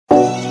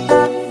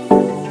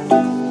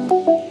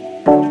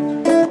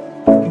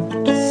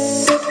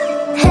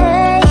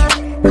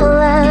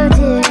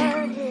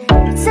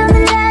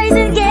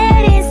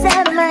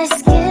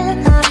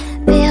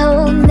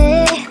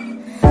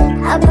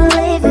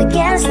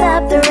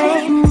stop the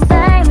rain.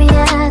 Find me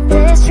at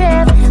this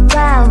strip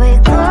while we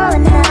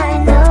going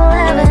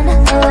 9/11.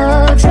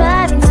 Oh,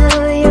 driving to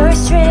your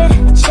street.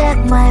 Check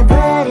my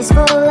body's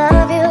full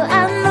of you,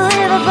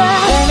 unbelievable.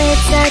 Let me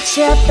touch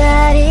your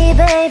body,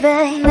 baby.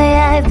 May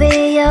I be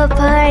your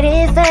party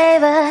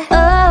favor?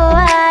 Oh,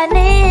 I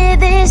need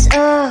this.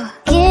 Oh,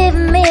 give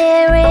me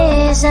a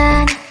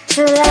reason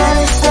to let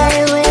us stay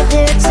with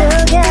you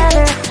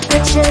together.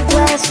 Put your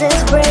glasses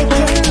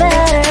breaking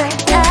better.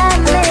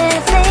 I'm in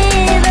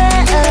fever.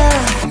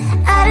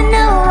 Oh, I don't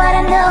know,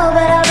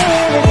 but I'll be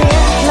with you.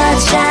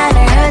 Love's trying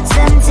to hurt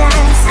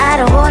sometimes. I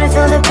don't wanna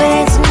feel the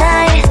pain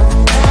tonight.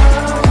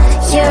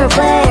 You're a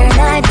player and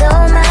I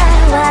don't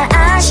mind why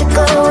I should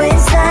go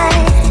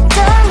inside.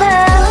 Don't go.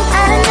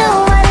 I don't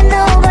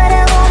know, but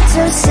I want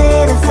to see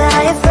the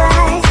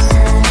fireflies.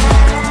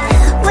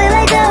 Will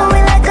I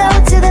go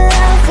to the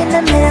love in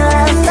the middle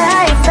of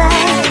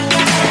firefight?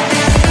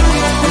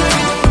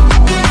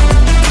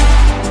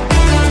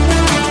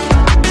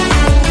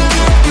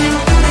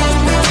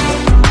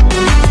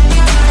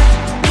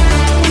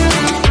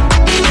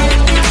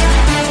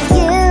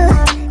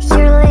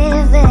 You're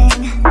leaving.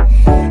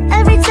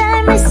 Every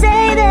time I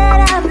say that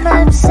I'm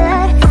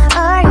upset,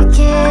 are you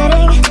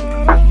kidding?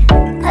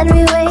 And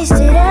we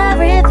wasted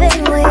everything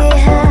we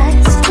had.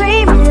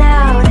 Screaming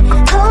loud,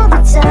 hold me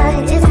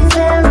tight. If you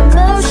feel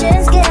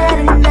emotions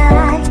getting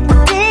high,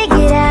 dig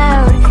it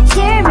out,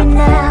 hear me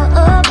now.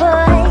 Oh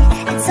boy,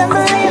 it's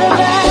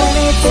unbelievable. Let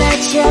me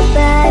touch your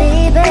body,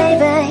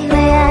 baby.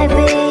 May I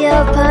be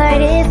your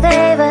party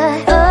favor?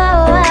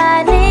 Oh,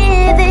 I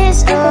need this.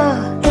 Oh,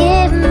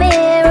 give me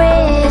a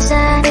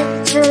reason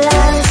to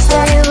let us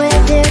stay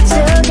with you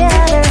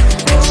together.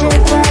 Put your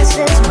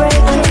glasses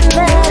breaking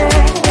better.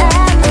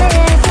 I'm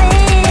in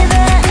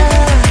fever.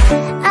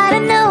 Oh, I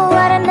don't know,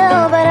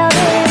 but I'll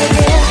be with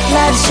you.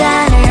 Love's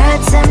trying to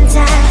hurt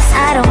sometimes.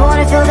 I don't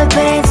wanna feel the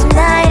pain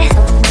tonight.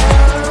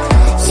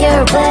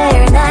 You're a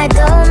player and I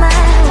don't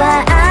mind why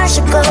I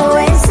should go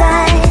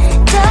inside.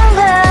 Don't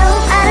go.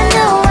 I don't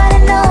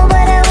know,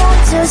 but I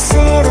want to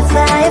see the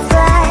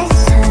fireflies.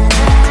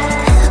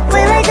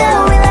 Will I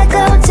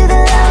go to the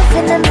love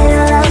in the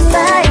middle of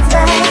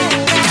firefight?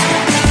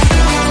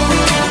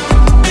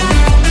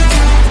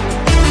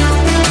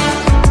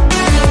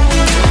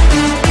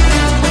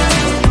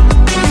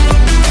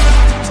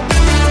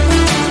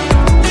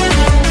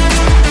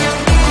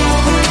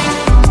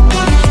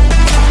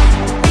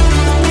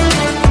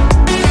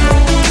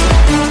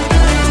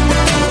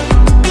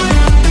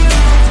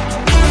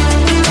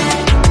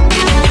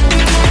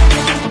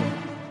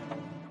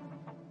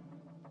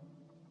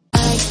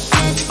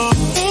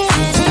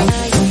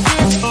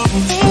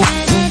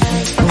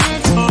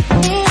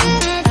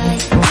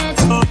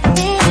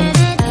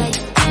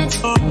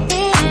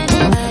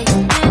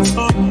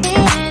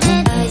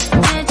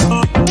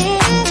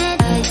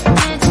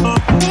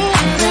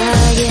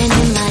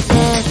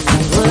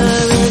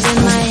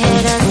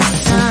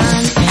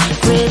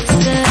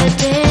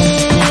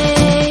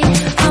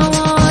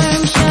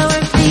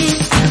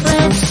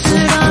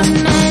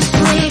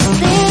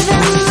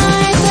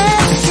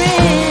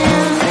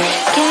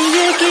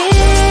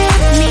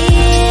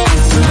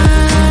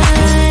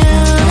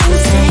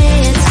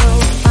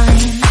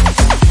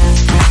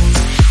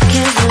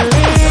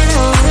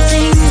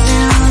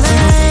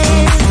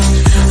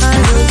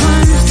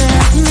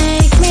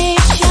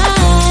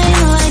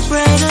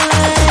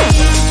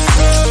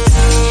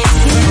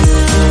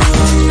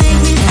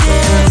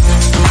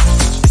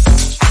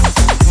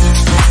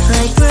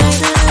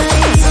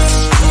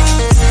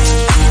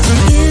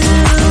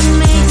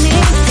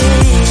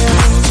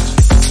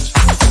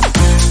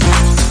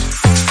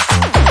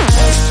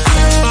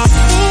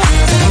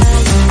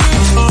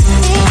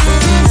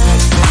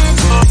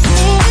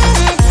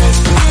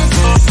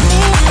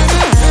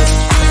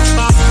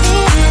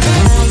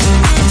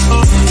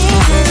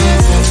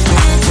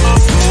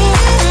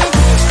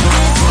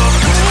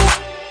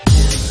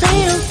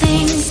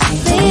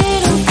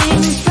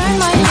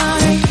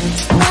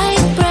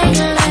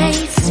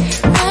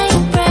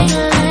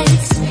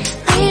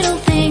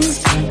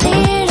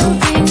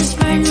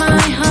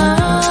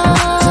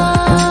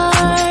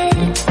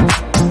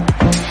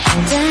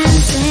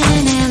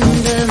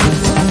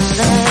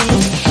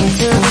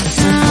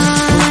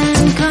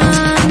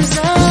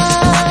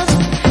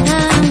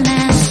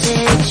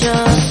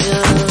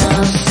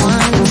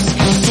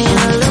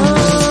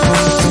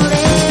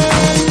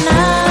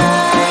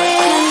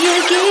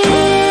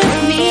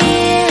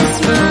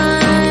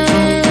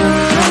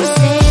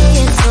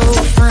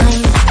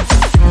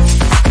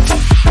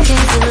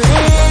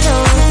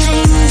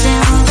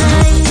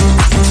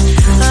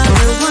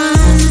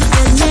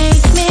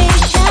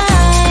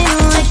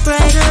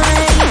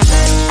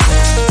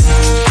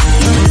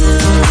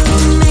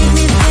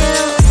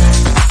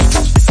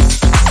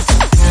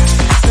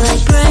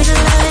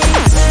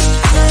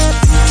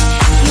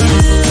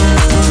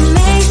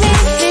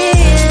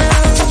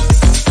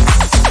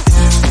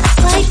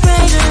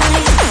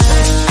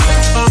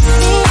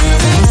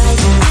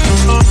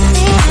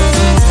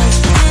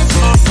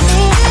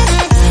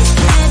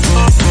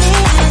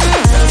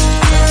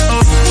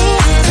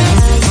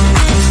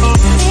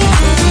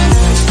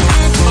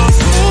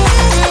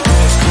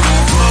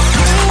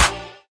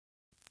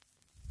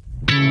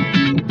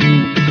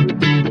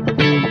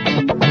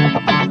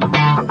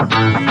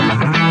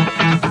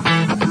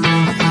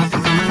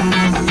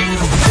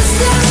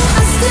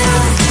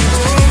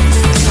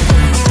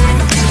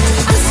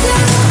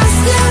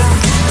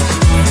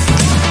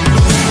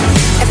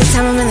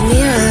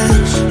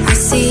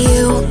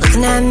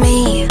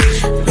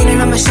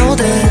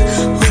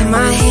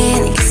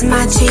 kissing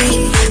my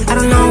cheek. I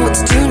don't know what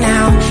to do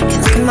now.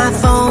 Can't look at my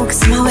phone, cause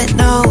somehow it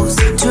knows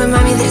to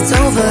remind me that it's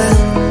over.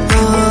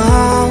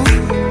 Oh,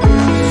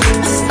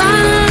 I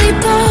finally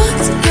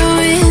blocked your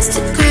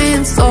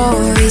Instagram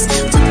stories,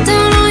 took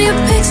down all your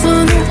pics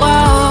from the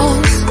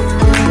walls.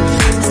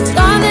 I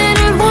thought that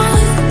I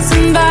want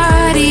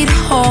somebody to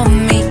hold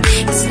me.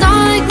 It's not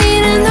like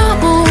needing to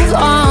move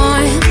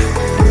on.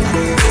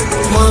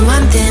 1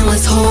 month in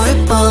was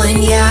horrible,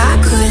 and yeah, I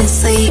couldn't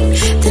sleep.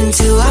 Then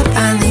 2, I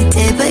finally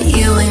did, but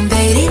you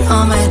invaded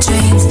all my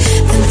dreams.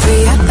 Then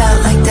 3, I felt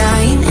like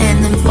dying, and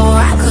then 4,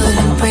 I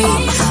couldn't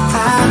breathe.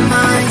 5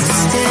 months,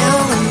 you're still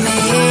with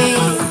me.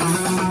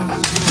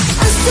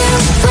 I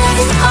still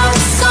play our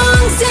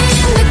songs in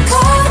the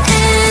car,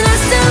 and I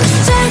still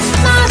check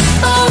my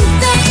phone,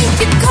 think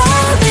you're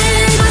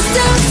calling. I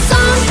still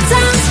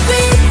sometimes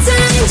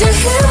pretend you're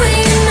here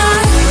when you're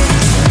not.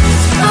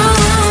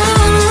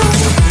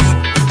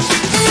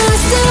 And I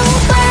still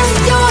wear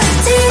your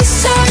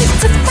t-shirt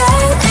to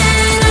bed,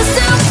 and I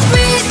still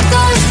read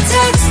the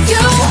text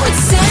you would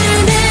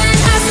send, and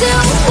I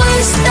still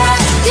wish that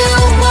you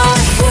were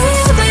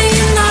here but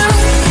you're not.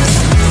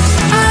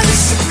 I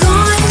wish you're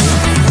gone.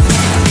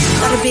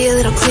 Thought it'd be a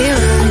little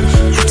clearer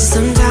after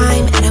some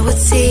time, and I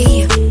would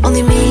see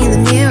only me in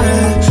the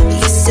mirror, but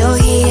you're still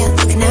here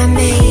looking at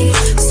me.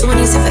 So when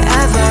you said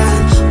forever,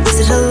 was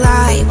it a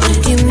lie? What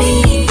did you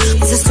mean?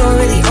 Was the story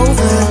really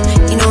over?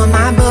 You know, in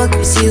my book it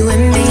was you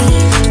and me.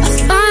 I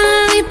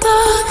finally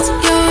blocked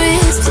your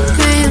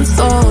Instagram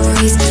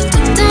stories,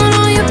 took down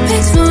all your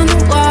pics from the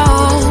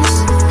walls.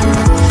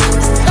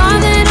 I thought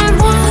that I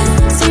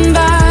want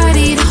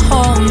somebody to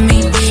hold me.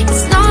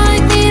 It's not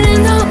like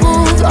needing to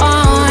move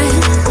on.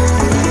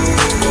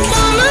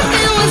 1 month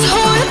it was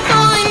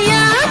horrible, and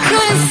yeah, I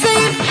couldn't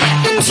sleep.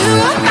 Then 2,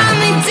 I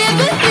finally did,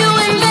 but you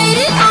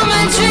invaded all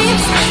my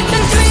dreams.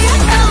 Then 3, I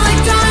felt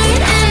like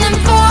dying, and then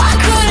 4, I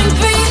couldn't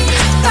breathe.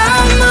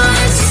 5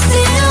 months, you're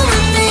still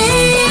with me.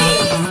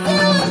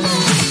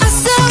 I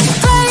still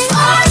play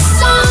our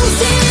songs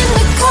in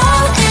the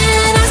car,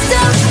 and I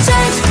still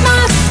check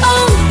my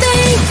phone,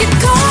 think you're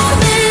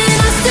calling.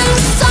 I still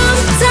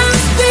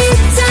sometimes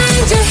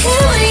pretend you're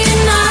here when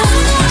you're not.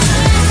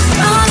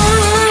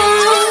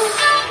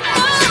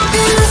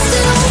 And I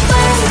still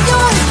wear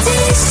your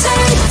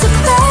t-shirt to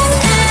bed,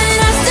 and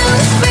I still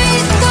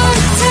read the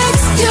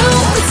text you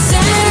would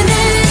send,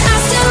 and I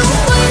still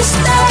wish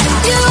that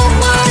you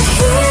were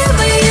here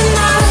but you're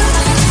not.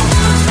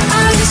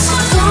 I wish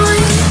you're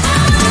gone.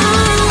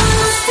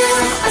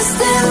 I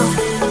still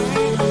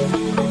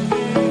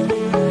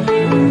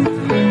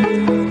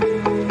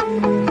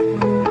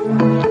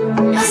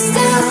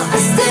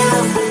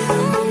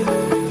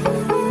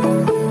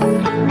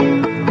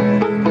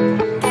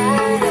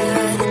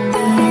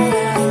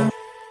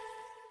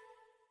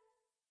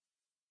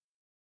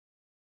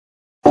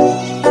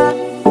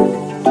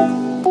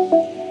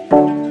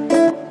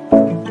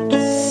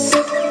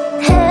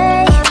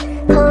Hey,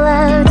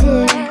 hello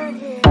dear.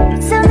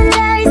 Tell me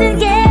lies and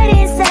get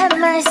inside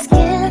my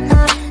skin.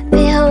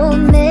 Behold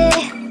me,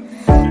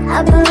 I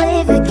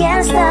believe we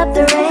can't stop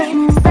the rain.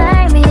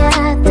 Find me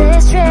at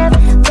this trip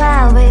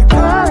while we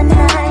calling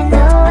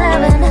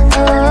 911.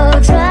 Oh,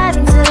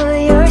 driving to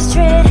your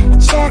street.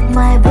 Check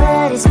my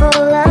body's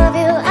full of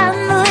you,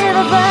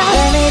 unbelievable.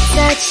 Let me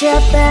touch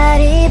your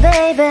body,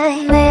 baby.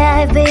 May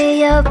I be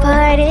your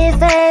party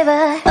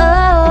favor?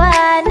 Oh,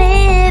 I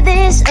need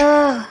this.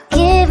 Oh,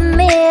 give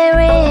me a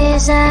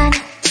reason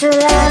to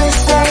love and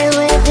stay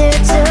with you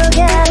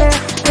together.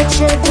 With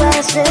your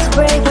glasses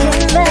breaking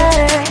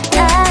better.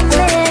 I'm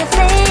in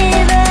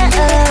fever.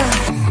 Oh,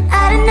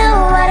 I don't know,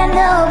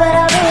 but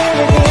I'll be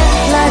with you.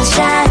 Blood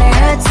shine, it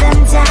hurts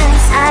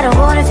sometimes. I don't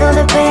wanna feel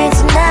the pain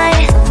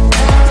tonight.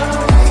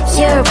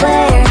 You're a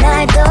player and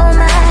I don't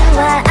mind.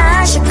 Why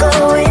I should go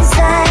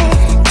inside.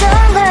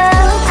 Don't go.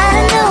 I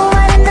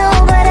don't know,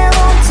 but I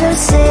want to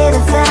see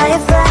the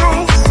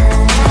fireflies.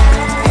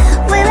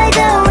 Will I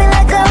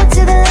go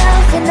to the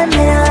love in the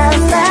middle of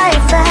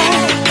firefight?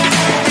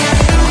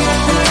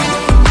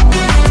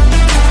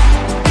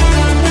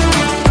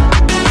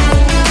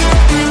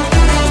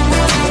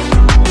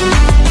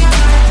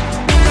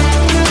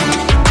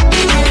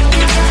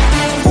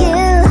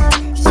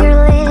 You're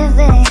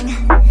leaving.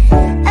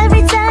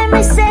 Every time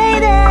I say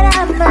that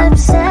I'm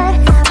upset,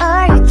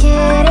 are you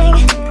kidding?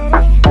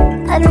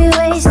 And we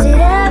wasted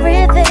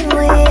everything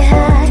we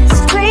had.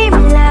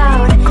 Screaming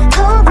loud,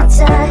 hold me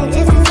tight.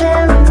 If you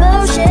feel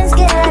emotions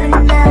getting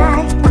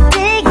high,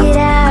 dig it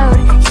out,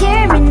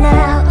 hear me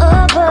now.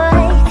 Oh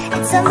boy,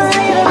 it's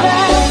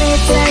unbelievable. Let me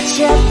touch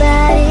your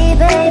body,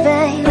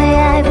 baby. May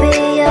I be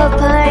your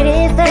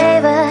party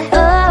favor?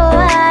 Oh,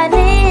 I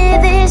need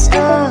this.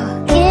 Oh,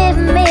 give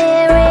me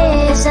a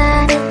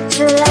reason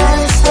to love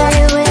and stay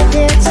with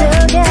you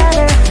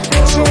together.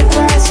 With your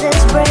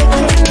glasses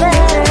breaking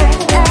better.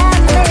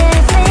 I'm in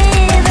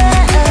fever.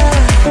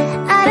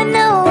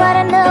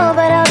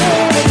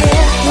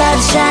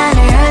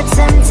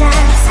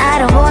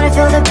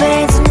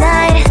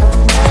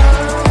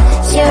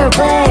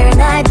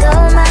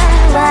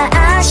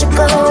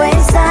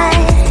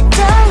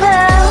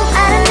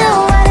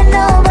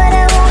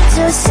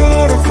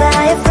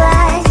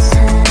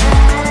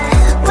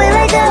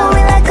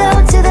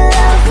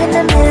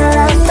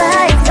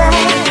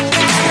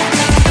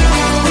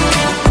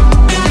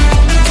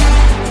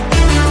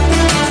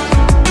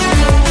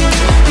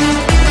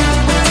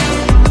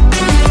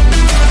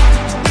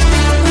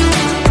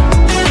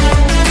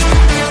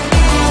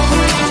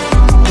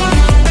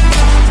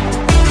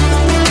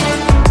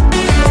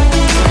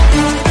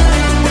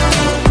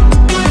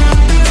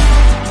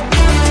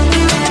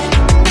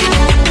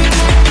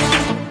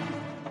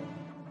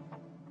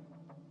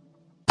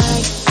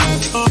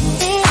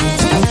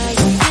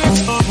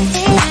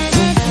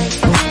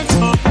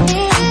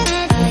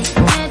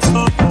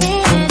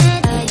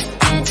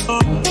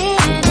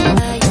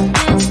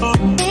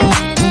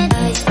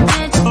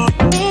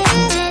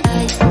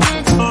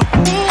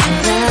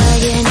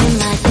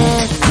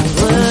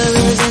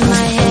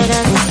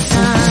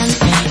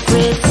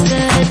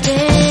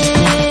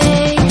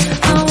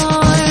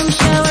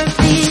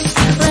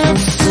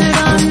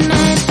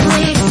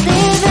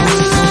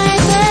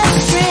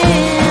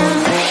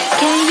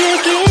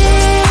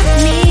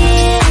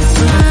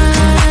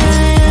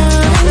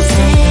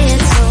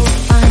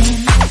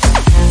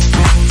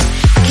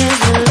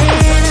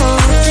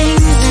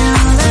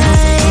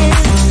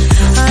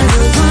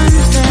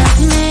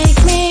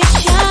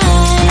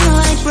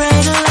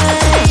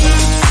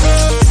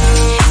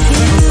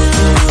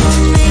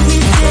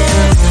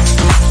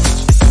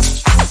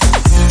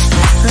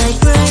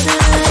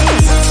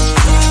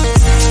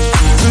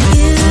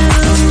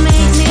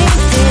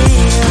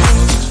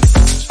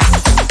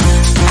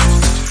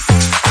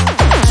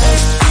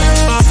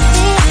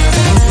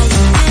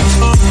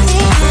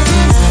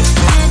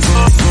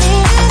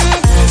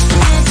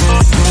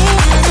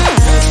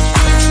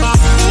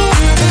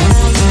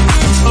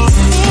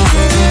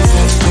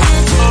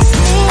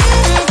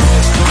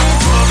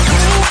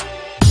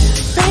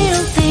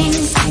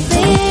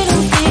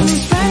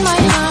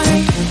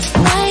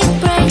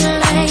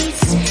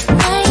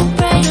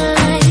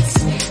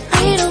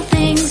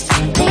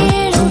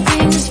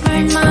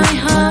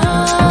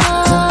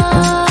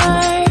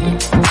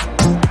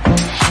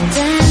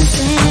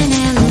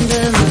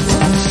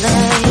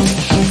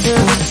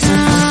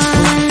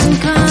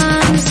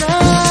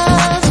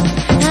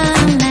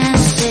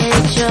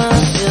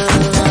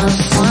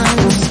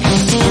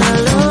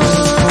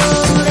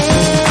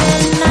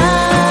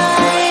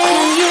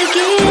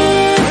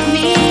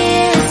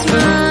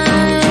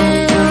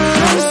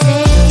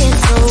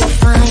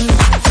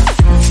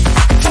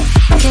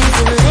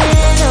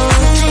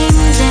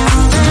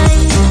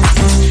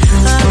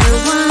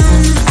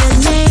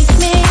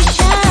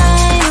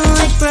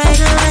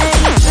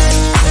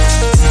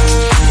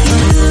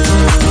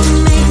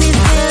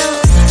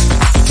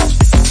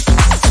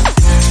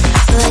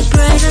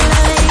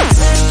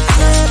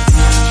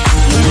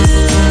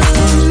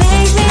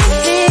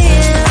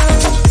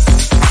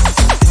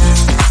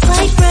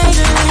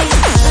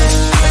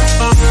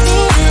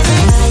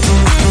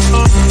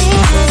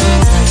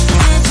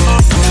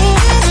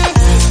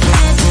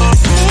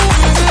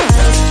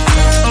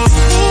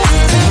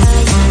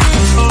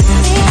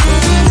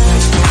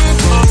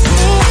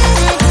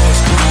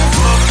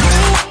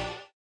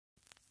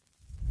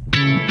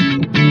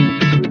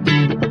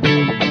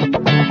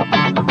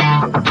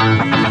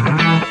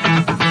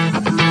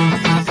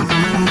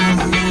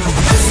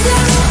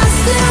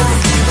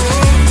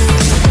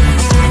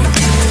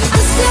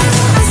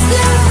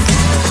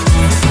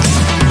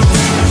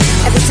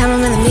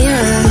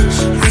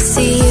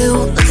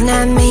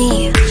 at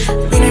me,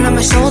 leaning on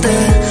my shoulder,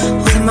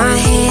 holding my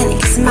hand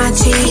and kissing my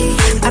cheek.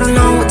 I don't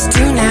know what to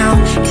do now.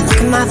 Can't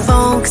look at my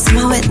phone, cause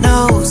somehow it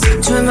knows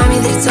to remind me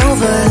that it's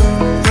over.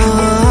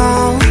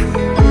 Oh,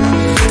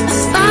 I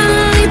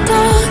finally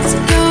blocked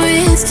your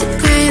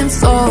Instagram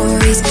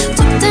stories,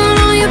 took down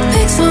all your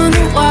pics from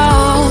the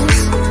walls.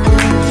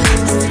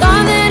 I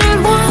thought that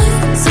I'd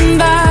want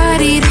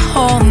somebody to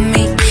hold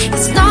me.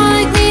 It's not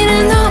like me to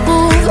not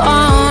move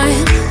on.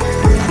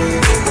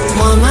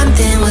 1 month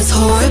in was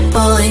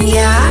horrible, and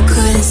yeah, I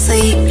couldn't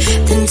sleep.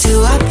 Then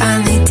 2, I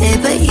finally did,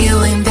 but you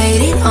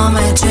invaded all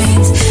my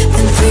dreams.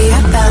 Then 3,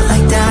 I felt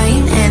like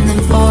dying, and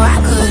then 4, I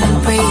couldn't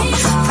breathe.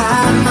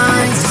 5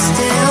 months, you're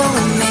still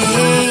with me.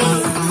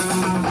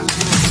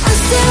 I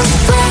still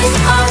play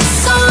our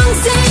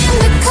songs in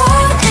the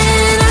car,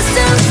 and I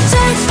still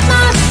check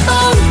my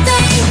phone,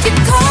 think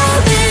you're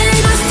calling.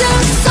 I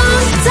still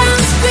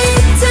sometimes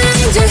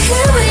pretend you're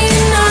here when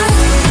you're not.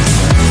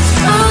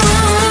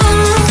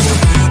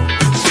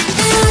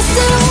 And I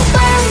still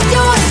wear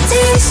your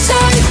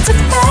t-shirt to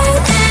bed,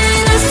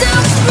 and I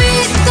still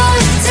read the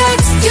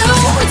text you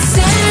would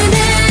send,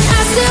 and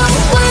I still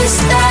wish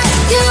that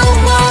you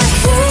were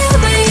here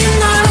when you're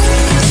not.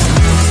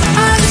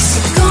 I wish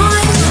you're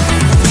gone.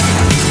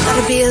 Thought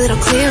it'd be a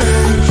little clearer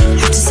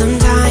after some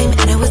time,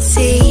 and I would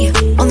see